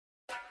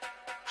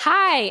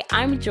Hi,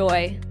 I'm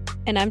Joy.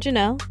 And I'm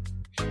Janelle.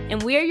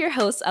 And we are your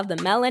hosts of the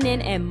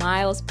Melanin and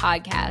Miles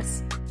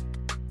podcast.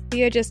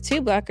 We are just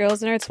two Black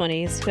girls in our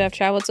 20s who have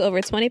traveled to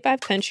over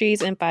 25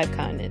 countries and 5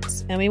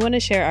 continents. And we want to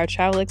share our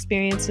travel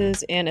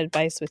experiences and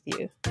advice with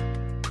you.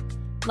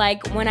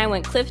 Like when I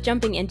went cliff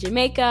jumping in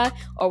Jamaica,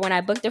 or when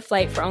I booked a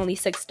flight for only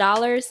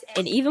 $6,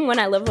 and even when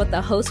I lived with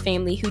a host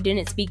family who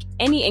didn't speak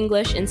any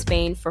English in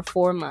Spain for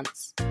 4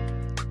 months.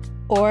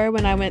 Or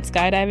when I went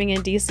skydiving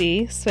in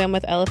DC, swam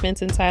with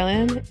elephants in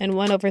Thailand, and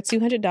won over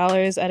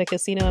 $200 at a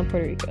casino in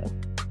Puerto Rico.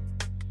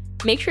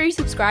 Make sure you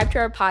subscribe to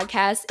our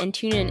podcast and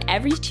tune in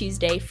every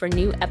Tuesday for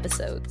new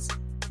episodes.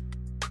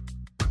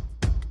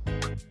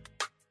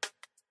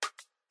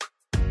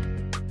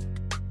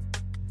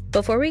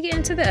 Before we get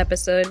into the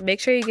episode, make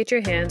sure you get your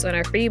hands on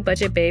our free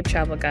Budget Babe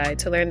travel guide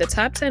to learn the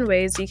top 10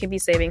 ways you can be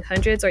saving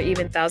hundreds or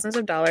even thousands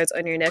of dollars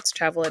on your next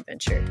travel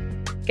adventure.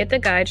 Get the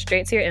guide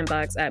straight to your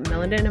inbox at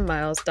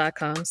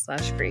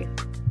melaninandmiles.com/free.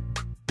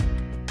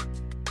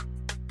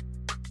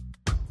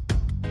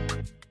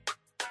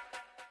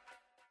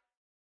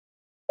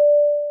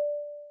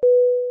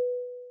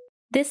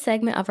 This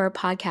segment of our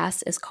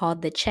podcast is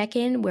called The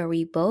Check-In, where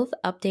we both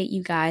update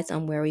you guys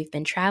on where we've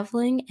been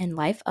traveling and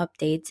life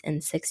updates in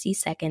 60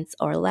 seconds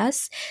or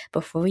less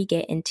before we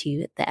get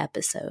into the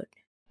episode.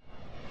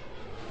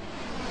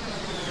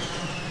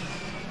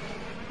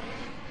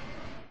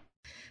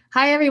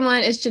 Hi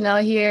everyone, it's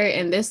Janelle here,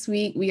 and this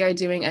week we are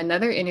doing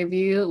another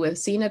interview with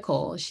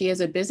Nichole. She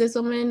is a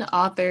businesswoman,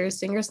 author,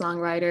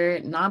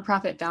 singer-songwriter,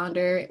 nonprofit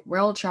founder,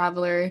 world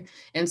traveler,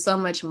 and so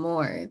much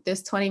more.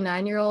 This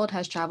 29-year-old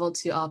has traveled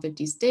to all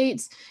 50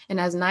 states and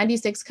has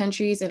 96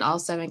 countries and all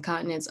 7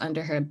 continents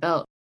under her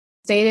belt.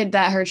 Stated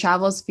that her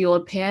travels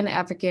fueled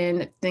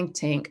Pan-African think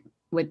tank,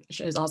 which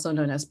is also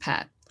known as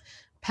PAT.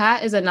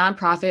 PAT is a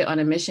nonprofit on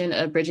a mission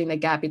of bridging the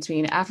gap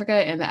between Africa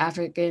and the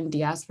African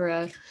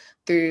diaspora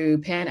through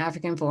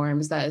Pan-African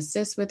forums that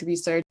assist with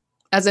research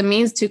as a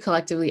means to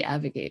collectively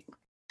advocate.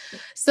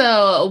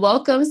 So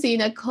welcome,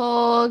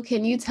 Nichole.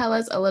 Can you tell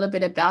us a little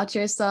bit about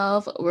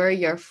yourself, where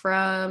you're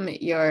from,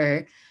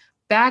 your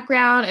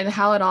background, and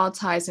how it all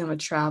ties in with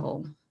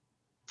travel?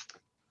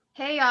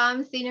 Hey,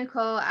 I'm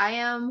Nichole. I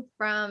am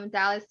from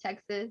Dallas,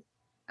 Texas.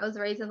 I was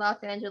raised in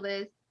Los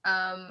Angeles.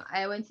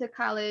 I went to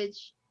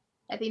college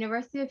at the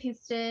University of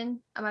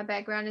Houston. My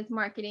background is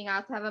marketing. I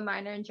also have a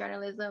minor in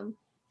journalism.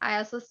 I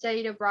also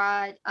studied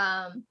abroad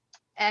at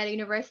a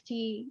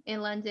university in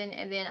London,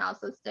 and then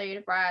also studied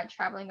abroad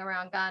traveling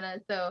around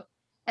Ghana. So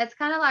that's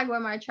kind of like where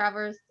my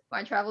travels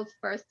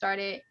first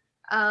started.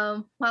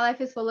 My life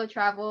is full of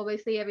travel.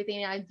 Basically,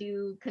 everything I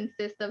do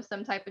consists of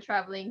some type of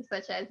traveling,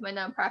 such as my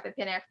nonprofit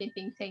Pan-African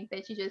think tank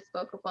that you just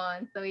spoke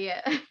upon. So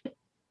yeah.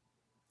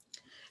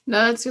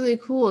 No, that's really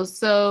cool.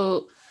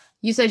 So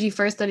you said you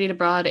first studied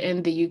abroad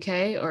in the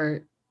UK,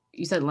 or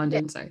you said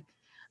London? Yeah. Sorry.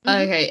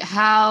 Mm-hmm. Okay.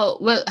 How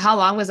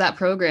long was that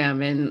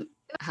program, and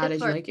how did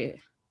you like it?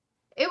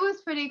 It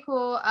was pretty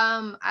cool.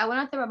 I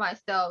went out there by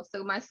myself,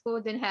 so my school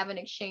didn't have an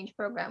exchange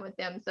program with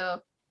them, so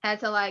I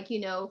had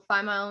to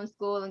find my own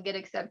school and get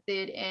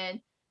accepted. And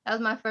that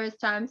was my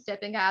first time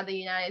stepping out of the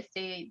United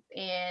States,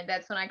 and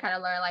that's when I kind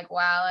of learned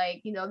wow,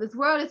 this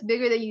world is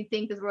bigger than you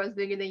think. This world is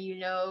bigger than you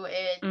know,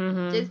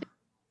 and just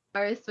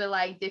first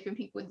with different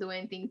people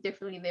doing things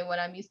differently than what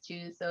I'm used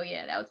to. So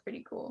yeah, that was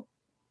pretty cool.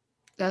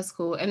 That's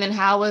cool. And then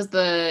how was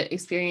the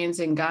experience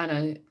in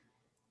Ghana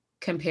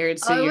compared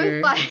to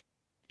your...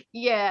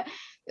 Yeah,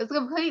 it was a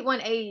complete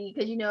 180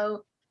 because,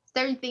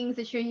 certain things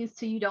that you're used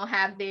to, you don't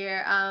have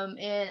there.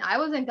 And I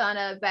was in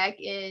Ghana back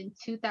in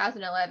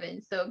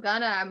 2011. So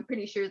Ghana, I'm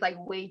pretty sure is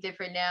way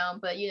different now,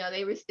 but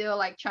they were still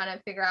trying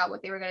to figure out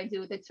what they were going to do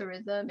with the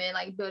tourism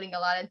and building a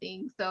lot of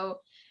things. So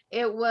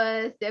it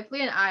was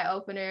definitely an eye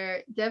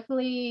opener.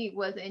 Definitely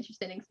was an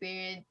interesting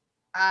experience.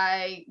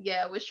 I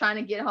was trying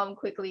to get home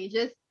quickly.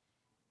 Just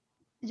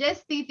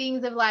see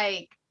things of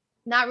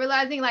not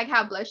realizing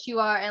how blessed you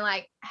are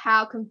and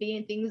how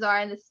convenient things are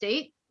in the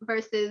States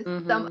versus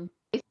some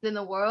places in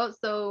the world.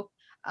 So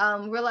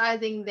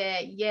realizing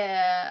that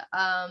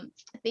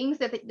things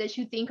that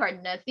you think are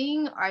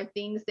nothing are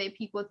things that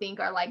people think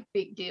are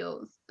big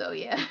deals. So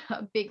yeah,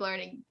 a big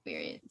learning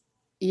experience.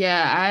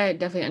 Yeah, I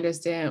definitely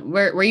understand.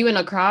 Were you in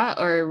Accra,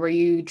 or were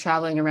you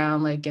traveling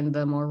around in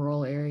the more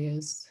rural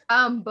areas?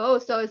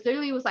 Both. So it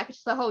literally was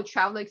just a whole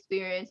travel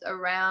experience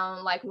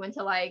around went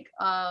to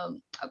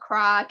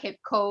Accra,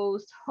 Cape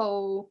Coast,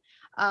 Ho,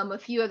 a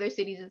few other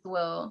cities as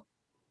well.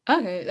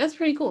 Okay, that's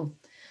pretty cool.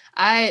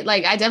 I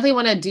definitely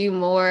want to do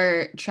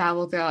more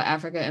travel throughout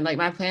Africa, and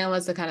my plan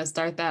was to kind of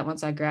start that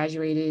once I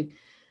graduated,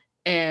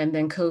 and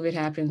then COVID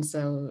happened,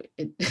 so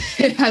it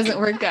hasn't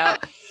worked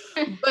out.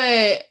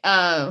 But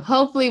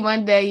hopefully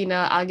one day,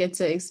 I'll get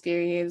to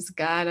experience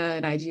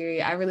Ghana,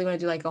 Nigeria. I really want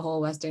to do a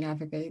whole Western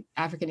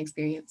African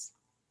experience.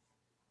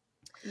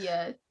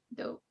 Yeah,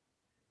 dope.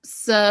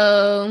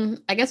 So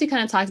I guess we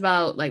kind of talked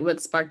about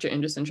what sparked your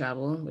interest in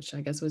travel, which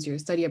I guess was your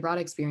study abroad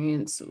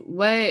experience.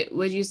 What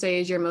would you say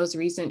is your most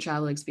recent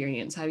travel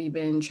experience? Have you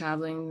been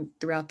traveling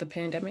throughout the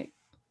pandemic?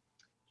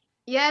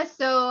 Yeah,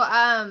 so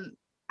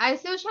I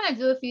still trying to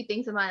do a few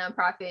things in my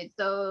nonprofit.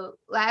 So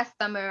last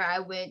summer I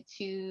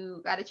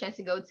got a chance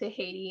to go to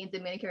Haiti and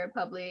Dominican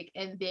Republic,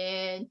 and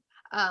then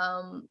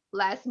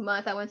last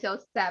month I went to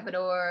El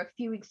Salvador. A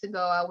few weeks ago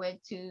I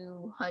went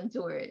to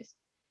Honduras.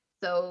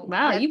 So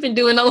Wow, that's you've been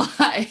doing a lot.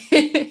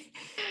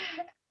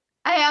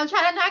 I'm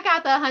trying to knock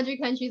out the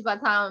 100 countries by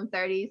the time I'm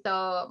 30.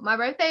 So my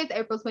birthday is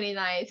April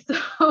 29th.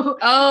 So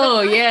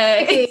Oh,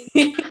 yeah.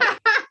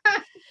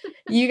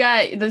 You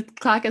got the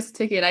clock is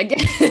ticking, I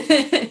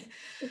guess.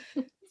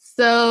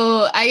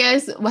 So I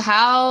guess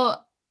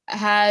how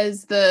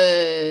has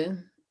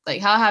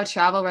how have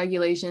travel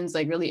regulations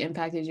like really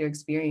impacted your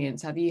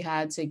experience? Have you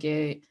had to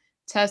get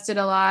tested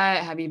a lot?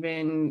 Have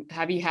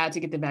you had to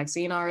get the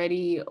vaccine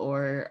already,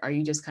 or are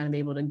you just kind of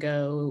able to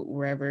go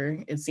wherever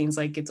it seems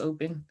like it's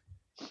open?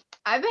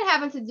 I've been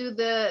having to do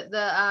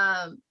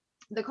the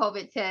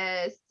COVID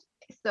test.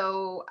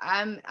 So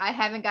I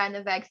haven't gotten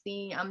the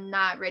vaccine. I'm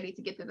not ready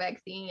to get the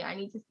vaccine. I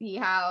need to see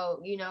how,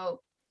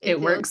 It until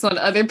works on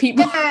other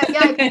people. yeah,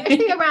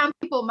 especially around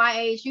people my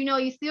age.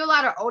 You see a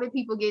lot of older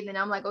people getting it.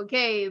 I'm like,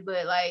 okay,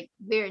 but like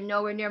they're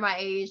nowhere near my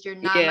age. They're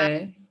not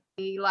my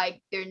Yeah.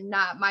 like they're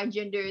not my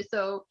gender.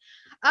 So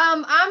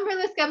I'm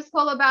really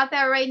skeptical about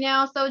that right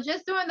now. So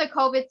just doing the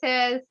COVID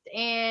test,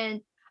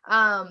 and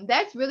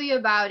that's really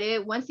about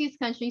it. Once these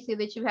countries see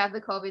that you have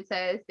the COVID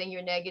test and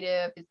you're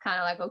negative, it's kind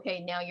of like,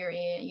 okay, now you're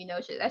in,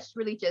 that's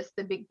really just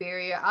the big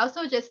barrier.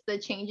 Also just the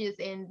changes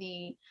in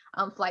the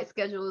flight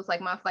schedules. Like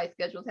my flight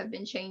schedules have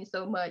been changed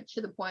so much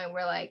to the point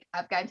where like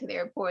I've gotten to the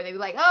airport, they were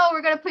like, oh,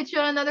 we're gonna put you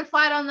on another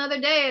flight on another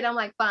day, and I'm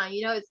like, fine,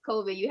 it's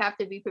COVID, you have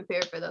to be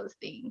prepared for those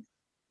things.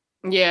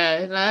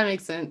 Yeah, that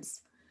makes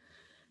sense.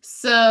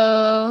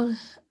 So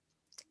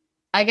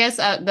I guess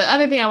the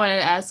other thing I wanted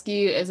to ask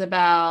you is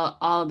about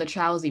all of the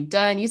travels you've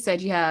done. You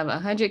said you have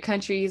 100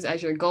 countries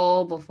as your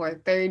goal before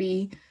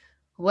 30.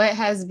 What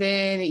has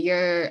been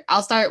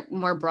I'll start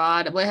more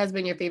broad. What has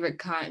been your favorite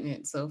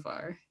continent so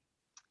far?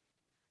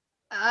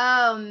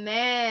 Oh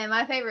man,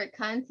 my favorite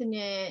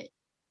continent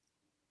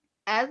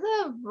as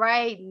of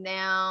right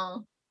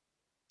now,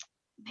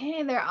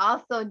 man, they're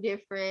all so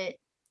different.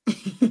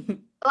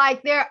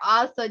 Like they're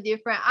all so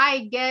different.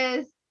 I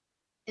guess,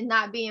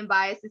 not being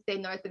biased to say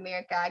North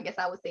America, I guess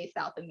I would say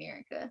South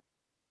America.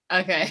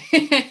 Okay.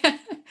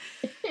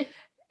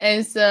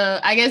 And so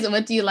I guess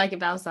what do you like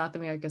about South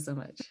America so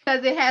much?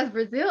 Because it has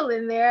Brazil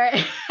in there.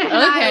 And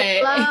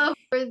Okay. I love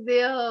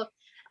Brazil.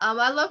 I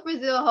love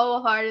Brazil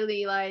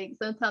wholeheartedly. Like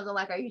sometimes I'm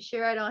like, are you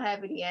sure I don't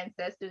have any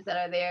ancestors that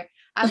are there?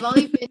 I've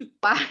only been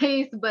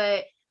twice,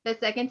 but the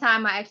second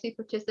time I actually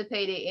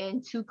participated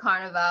in 2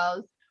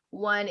 carnivals,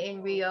 one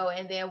in Rio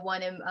and then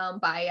one in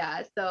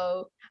Bahia.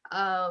 So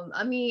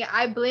I mean,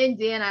 I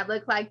blend in. I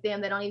look like them.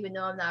 They don't even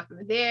know I'm not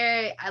from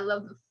there. I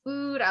love the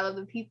food. I love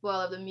the people. I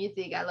love the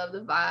music. I love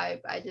the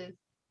vibe. I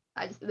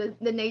just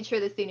the nature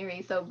of the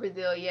scenery. So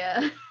Brazil,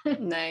 yeah.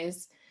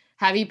 Nice.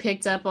 Have you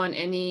picked up on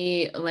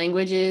any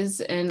languages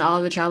in all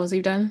of the travels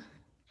you've done?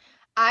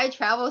 I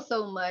travel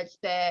so much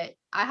that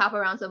I hop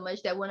around so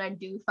much that when I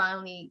do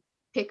finally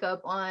pick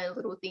up on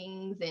little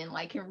things and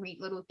like can read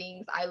little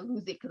things, I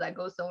lose it because I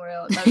go somewhere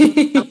else.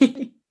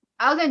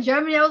 I was in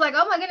Germany. I was like,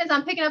 oh my goodness,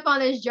 I'm picking up on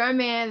this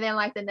German. And then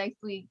like the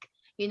next week,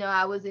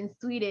 I was in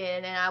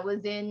Sweden and I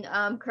was in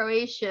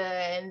Croatia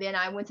and then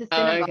I went to Oh,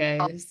 Senegal.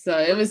 okay. So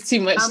it was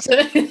too much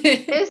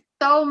It's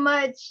so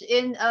much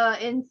in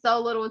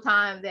so little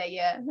time that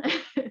yeah.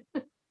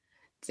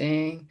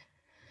 Dang.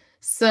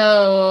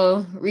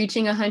 So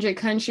reaching 100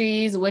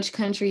 countries, which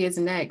country is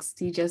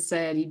next? You just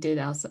said you did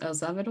El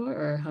Salvador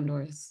or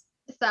Honduras?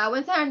 So I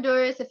went to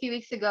Honduras a few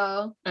weeks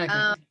ago.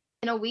 Okay.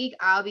 In a week,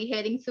 I'll be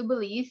heading to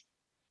Belize.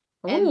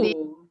 And then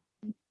Oh,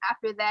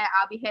 after that,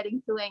 I'll be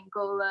heading to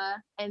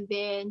Angola. And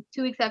then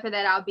 2 weeks after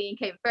that, I'll be in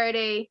Cape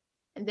Verde.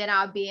 And then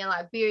I'll be in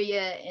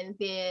Liberia. And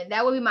then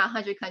that will be my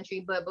 100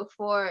 country. But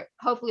before,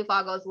 hopefully, if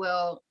all goes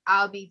well,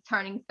 I'll be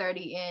turning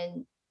 30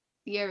 in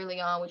Sierra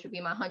Leone, which would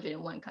be my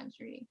 101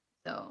 country.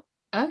 So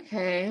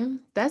okay.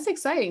 That's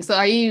exciting. So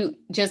are you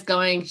just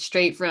going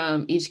straight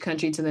from each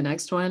country to the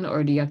next one,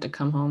 or do you have to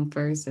come home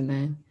first and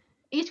then?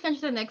 each country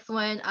to the next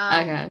one.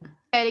 Okay.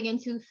 Heading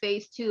into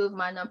phase 2 of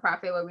my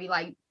nonprofit where we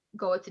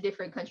go to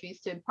different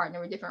countries to partner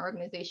with different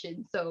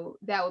organizations. So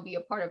that would be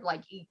a part of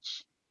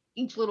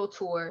each little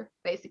tour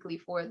basically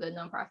for the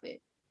nonprofit.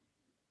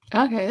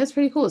 Okay, that's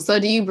pretty cool. So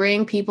do you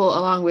bring people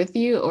along with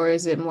you, or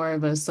is it more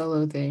of a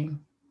solo thing?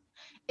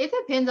 It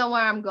depends on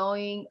where I'm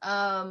going.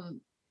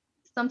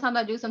 Sometimes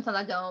I do, sometimes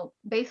I don't.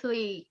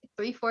 Basically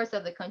 3/4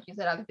 of the countries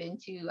that I've been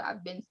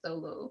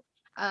solo.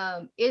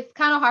 It's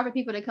kind of hard for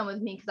people to come with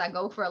me because I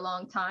go for a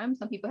long time.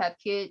 Some people have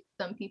kids,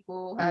 some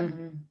people have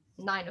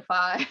 9 to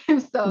 5.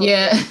 So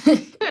Yeah.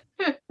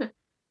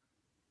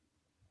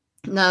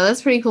 No,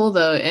 that's pretty cool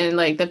though. And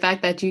like the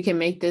fact that you can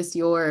make this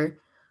your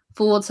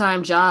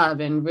full-time job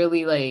and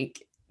really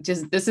like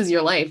just this is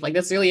your life. Like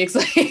that's really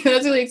exciting.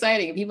 That's really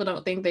exciting. People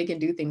don't think they can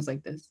do things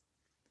like this.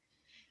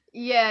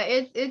 yeah,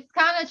 it's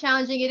kind of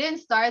challenging. It didn't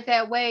start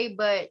that way,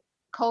 but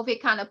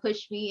COVID kind of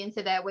pushed me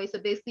into that way. So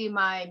basically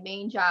my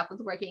main job was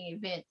working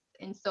events.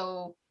 And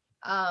so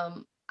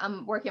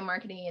I'm working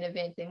marketing and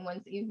events, and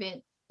once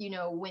events,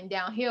 went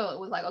downhill, it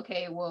was like,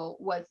 okay, well,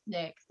 what's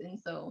next? And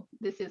so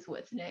this is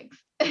what's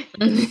next.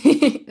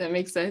 That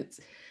makes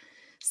sense.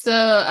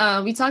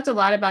 So we talked a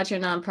lot about your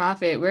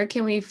nonprofit. Where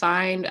can we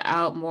find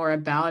out more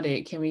about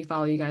it? Can we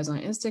follow you guys on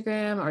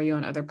Instagram? Are you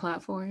on other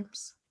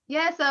platforms?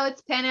 Yeah, so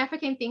it's Pan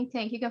African Think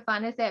Tank. You can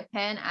find us at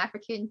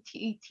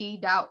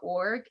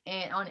panafricantt.org,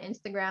 and on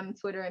Instagram,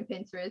 Twitter, and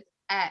Pinterest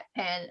at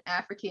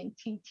panafricantt.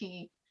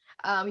 You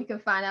can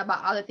find out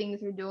about all the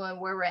things we're doing,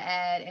 where we're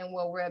at, and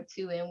what we're up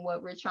to, and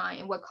what we're trying,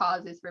 and what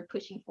causes we're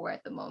pushing for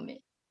at the moment.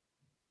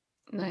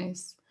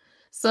 Nice.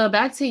 So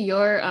back to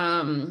your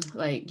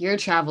your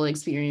travel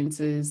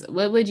experiences.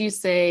 What would you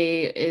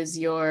say is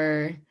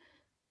your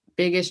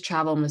biggest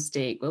travel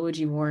mistake? What would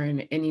you warn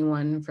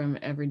anyone from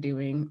ever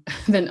doing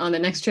then on the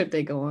next trip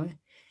they go on?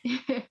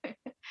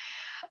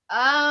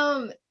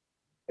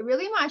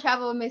 Really, my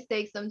travel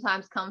mistakes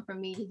sometimes come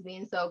from me just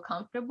being so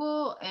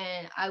comfortable,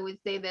 and I would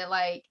say that,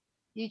 like,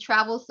 you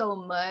travel so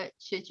much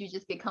that you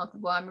just get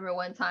comfortable. I remember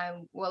one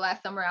time, well,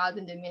 last summer I was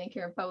in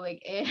Dominican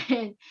Republic,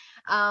 and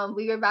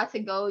we were about to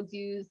go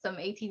do some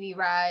ATV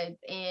rides,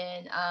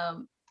 and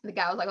the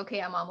guy was like,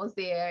 okay, I'm almost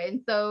there.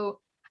 And so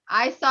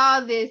I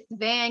saw this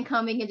van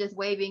coming and just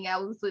waving. I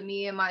was with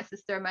me and my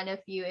sister and my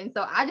nephew, and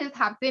so I just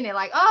hopped in it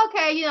like, oh,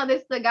 okay,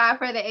 this is the guy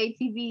for the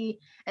ATV.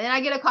 And then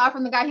I get a call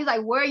from the guy. He's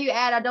like, where are you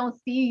at? I don't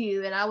see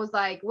you. And I was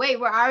like, wait,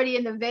 we're already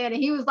in the van.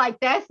 And he was like,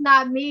 that's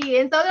not me.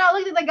 And so then I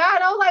looked at the guy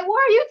and I was like,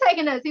 where are you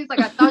taking us? He was like,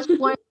 I thought you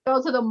wanted to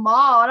go to the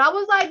mall. And I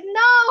was like,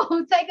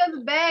 no, take us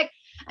back.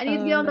 I need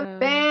to get on the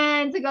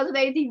van to go to the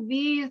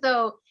ATV.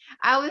 So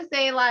I would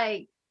say,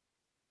 like,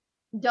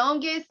 don't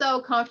get so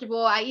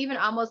comfortable. I even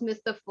almost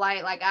missed the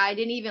flight. Like, I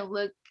didn't even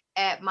look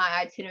at my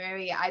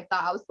itinerary. I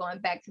thought I was going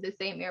back to the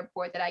same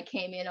airport that I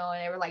came in on.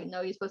 And they were like, no,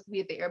 you're supposed to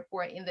be at the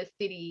airport in the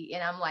city.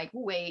 And I'm like,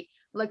 wait,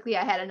 luckily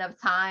I had enough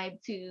time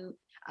to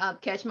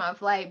catch my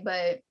flight.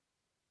 But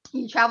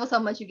you travel so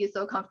much, you get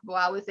so comfortable.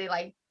 I would say,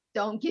 like,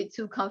 don't get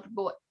too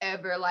comfortable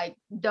ever. Like,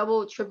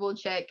 double, triple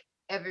check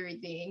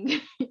everything.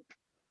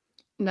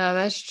 No,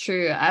 that's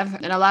true.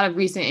 In a lot of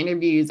recent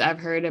interviews, I've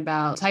heard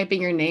about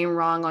typing your name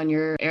wrong on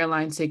your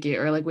airline ticket,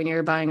 or like when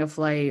you're buying a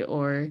flight,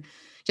 or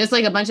just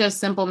like a bunch of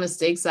simple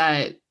mistakes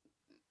that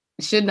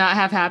should not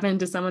have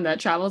happened to someone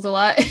that travels a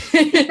lot.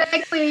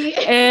 Exactly.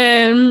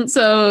 And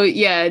so,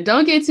 yeah,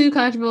 don't get too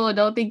comfortable.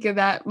 Don't think you're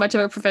that much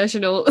of a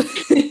professional.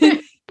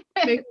 Make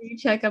sure you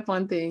check up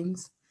on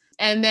things.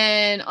 And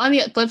then on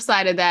the flip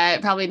side of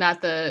that, probably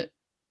not the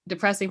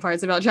depressing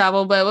parts about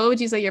travel, but what would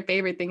you say your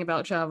favorite thing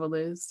about travel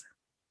is?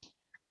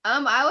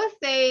 I would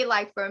say,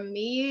 like, for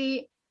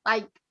me,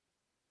 like,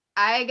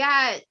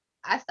 I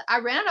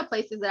ran out of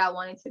places that I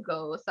wanted to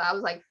go. So I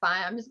was like,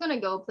 fine, I'm just going to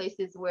go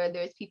places where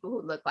there's people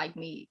who look like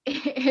me.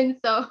 And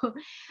so,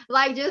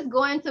 like, just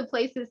going to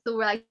places to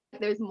where, like,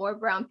 there's more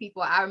brown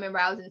people. I remember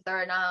I was in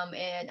Suriname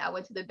and I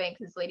went to the bank.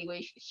 This lady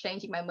was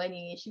changing my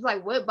money. And she's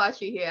like, what brought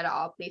you here at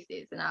all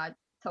places? And I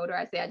told her,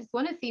 I said, I just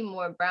want to see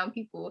more brown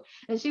people.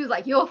 And she was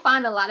like, you'll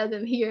find a lot of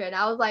them here. And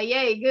I was like,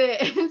 yay,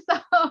 good. And so,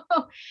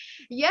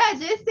 yeah,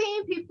 just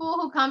seeing people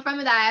who come from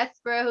the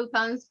diaspora, who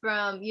comes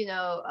from,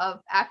 of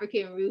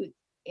African roots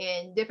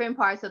in different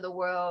parts of the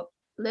world,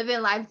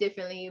 living life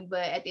differently,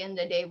 but at the end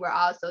of the day, we're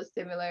all so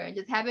similar, and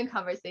just having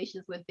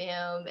conversations with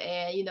them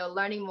and,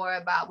 learning more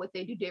about what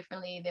they do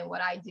differently than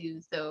what I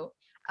do. So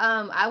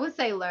I would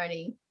say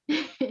learning.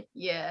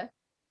 Yeah.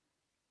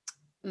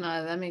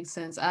 No, that makes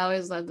sense. I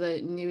always love the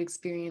new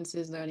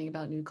experiences, learning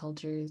about new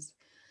cultures.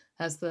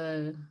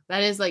 That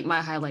is like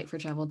my highlight for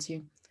travel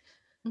too.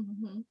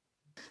 Mm-hmm.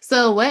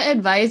 So what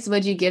advice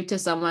would you give to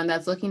someone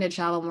that's looking to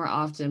travel more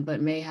often,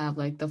 but may have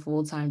like the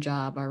full-time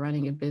job or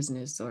running a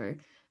business or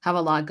have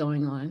a lot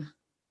going on?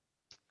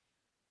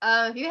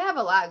 If you have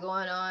a lot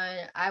going on,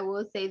 I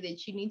will say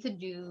that you need to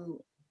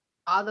do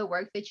all the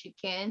work that you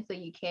can so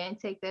you can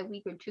take that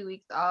week or 2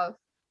 weeks off.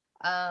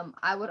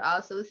 I would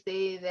also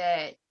say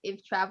that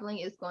if traveling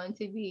is going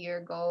to be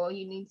your goal,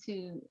 you need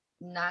to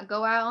not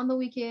go out on the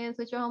weekends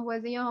with your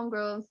homeboys and your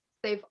homegirls.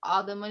 Save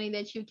all the money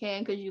that you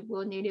can because you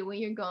will need it when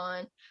you're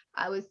gone.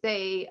 I would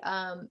say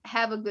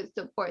have a good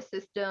support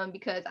system,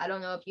 because I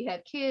don't know if you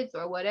have kids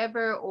or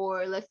whatever,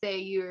 or let's say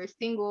you're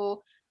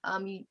single.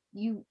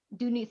 You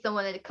do need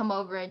someone to come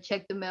over and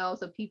check the mail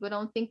so people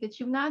don't think that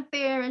you're not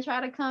there and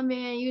try to come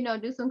in,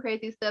 do some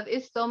crazy stuff.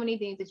 It's so many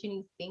things that you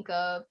need to think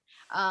of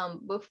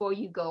before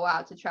you go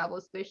out to travel,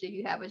 especially if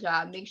you have a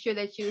job. Make sure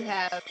that you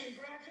have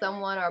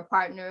someone or a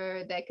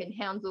partner that can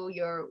handle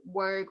your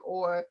work,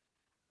 or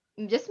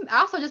just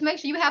make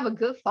sure you have a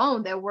good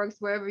phone that works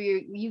wherever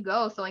you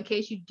go. So in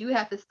case you do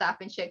have to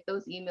stop and check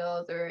those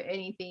emails or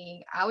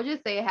anything, I would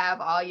just say have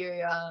all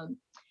your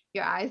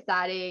I's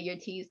dotted, your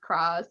T's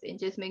crossed, and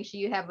just make sure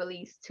you have at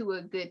least two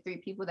or good three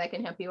people that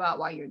can help you out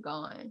while you're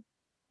gone.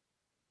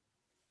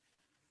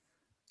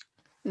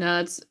 No,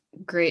 that's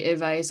great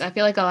advice. I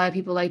feel like a lot of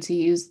people like to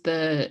use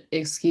the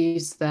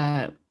excuse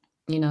that,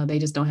 they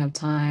just don't have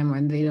time or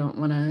they don't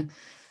want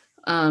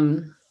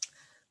to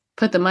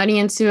put the money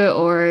into it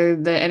or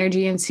the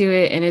energy into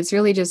it. And it's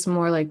really just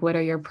more like, what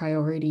are your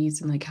priorities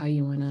and like how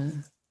you want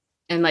to,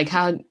 and like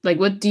how, like,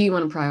 what do you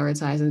want to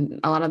prioritize? And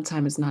a lot of the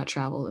time it's not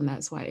travel, and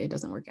that's why it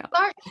doesn't work out.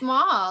 Start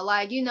small,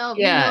 like,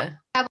 Yeah.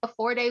 have a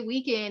 4-day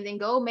weekend and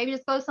go, maybe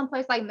just go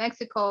someplace like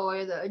Mexico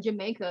or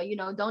Jamaica,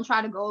 don't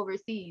try to go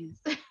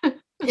overseas.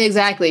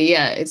 Exactly.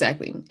 Yeah,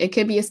 exactly. It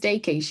could be a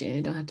staycation.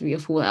 It don't have to be a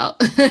full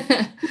out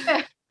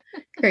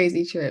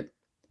crazy trip.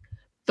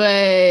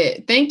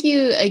 But thank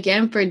you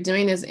again for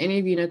doing this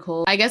interview,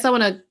 Nichole. I guess I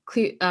want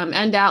to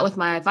end out with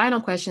my final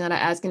question that I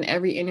ask in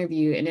every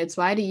interview, and it's,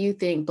 why do you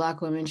think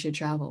Black women should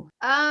travel?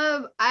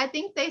 I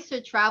think they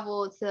should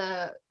travel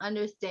to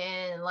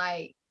understand,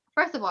 like,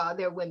 first of all,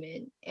 they're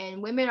women,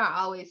 and women are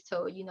always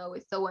told,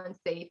 it's so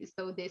unsafe, it's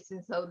so this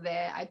and so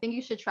that. I think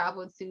you should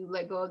travel to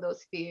let go of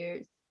those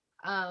fears.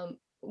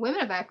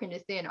 Women of African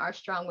descent are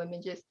strong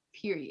women, just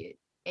period.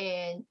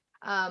 And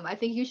I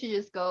think you should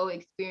just go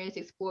experience,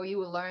 explore. You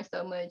will learn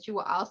so much. You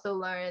will also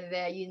learn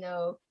that,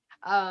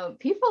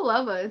 people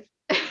love us,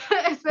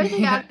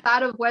 especially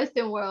outside of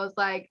Western worlds.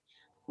 Like,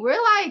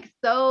 we're like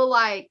so,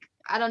 like,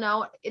 I don't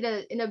know, in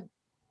a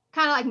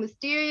kind of like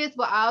mysterious,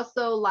 but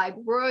also like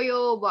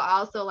royal, but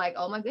also like,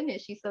 oh my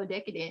goodness, she's so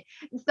decadent.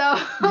 So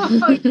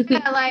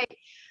yeah, like,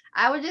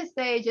 I would just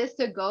say, just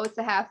to go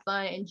to have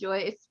fun,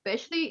 enjoy,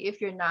 especially if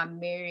you're not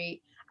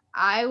married.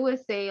 I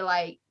would say,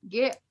 like,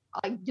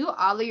 do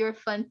all of your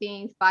fun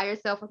things by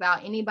yourself,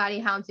 without anybody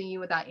hounding you,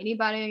 without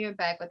anybody on your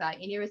back, without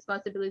any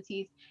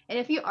responsibilities. And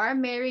if you are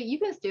married, you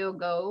can still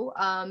go.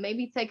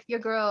 Maybe take your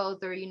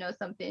girls or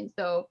something.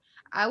 So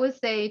I would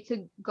say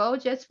to go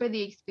just for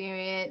the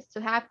experience,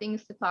 to have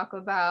things to talk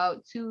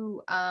about,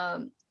 to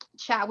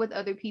chat with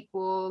other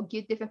people,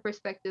 get different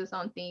perspectives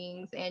on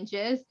things, and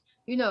just,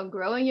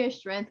 growing your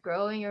strength,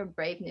 growing your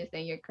braveness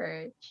and your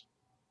courage.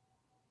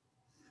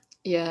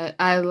 Yeah,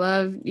 I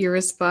love your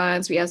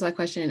response. We ask that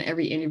question in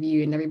every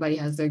interview, and everybody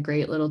has their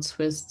great little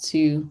twist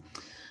to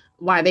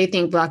why they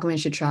think Black women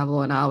should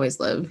travel. And I always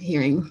love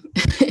hearing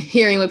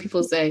hearing what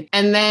people say.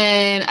 And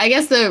then I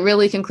guess to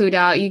really conclude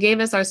out, you gave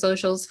us our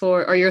socials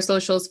or your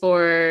socials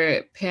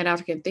for Pan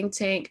African Think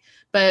Tank,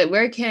 but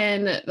where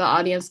can the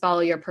audience follow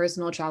your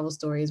personal travel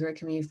stories? Where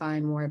can we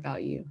find more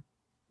about you?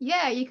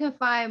 Yeah, you can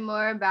find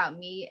more about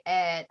me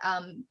at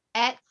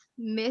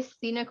Miss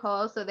C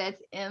Nichole. So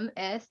that's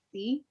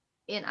MSCNICHOLE.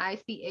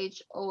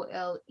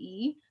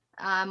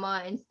 I'm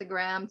on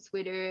Instagram,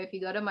 Twitter. If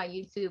you go to my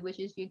YouTube, which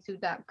is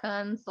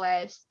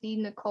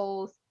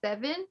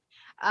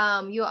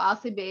youtube.com/cnicole7, you'll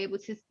also be able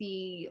to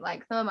see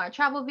like some of my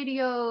travel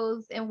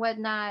videos and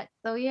whatnot.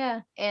 So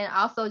yeah, and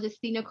also just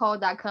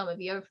cnicole.com. If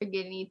you ever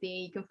forget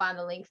anything, you can find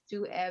the links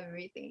to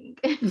everything.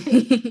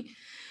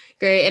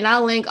 Great. And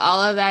I'll link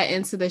all of that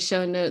into the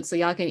show notes so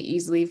y'all can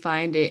easily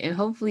find it. And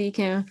hopefully you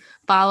can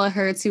follow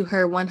her to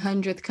her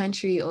 100th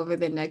country over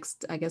the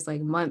next, I guess,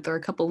 like month or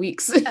a couple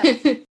weeks.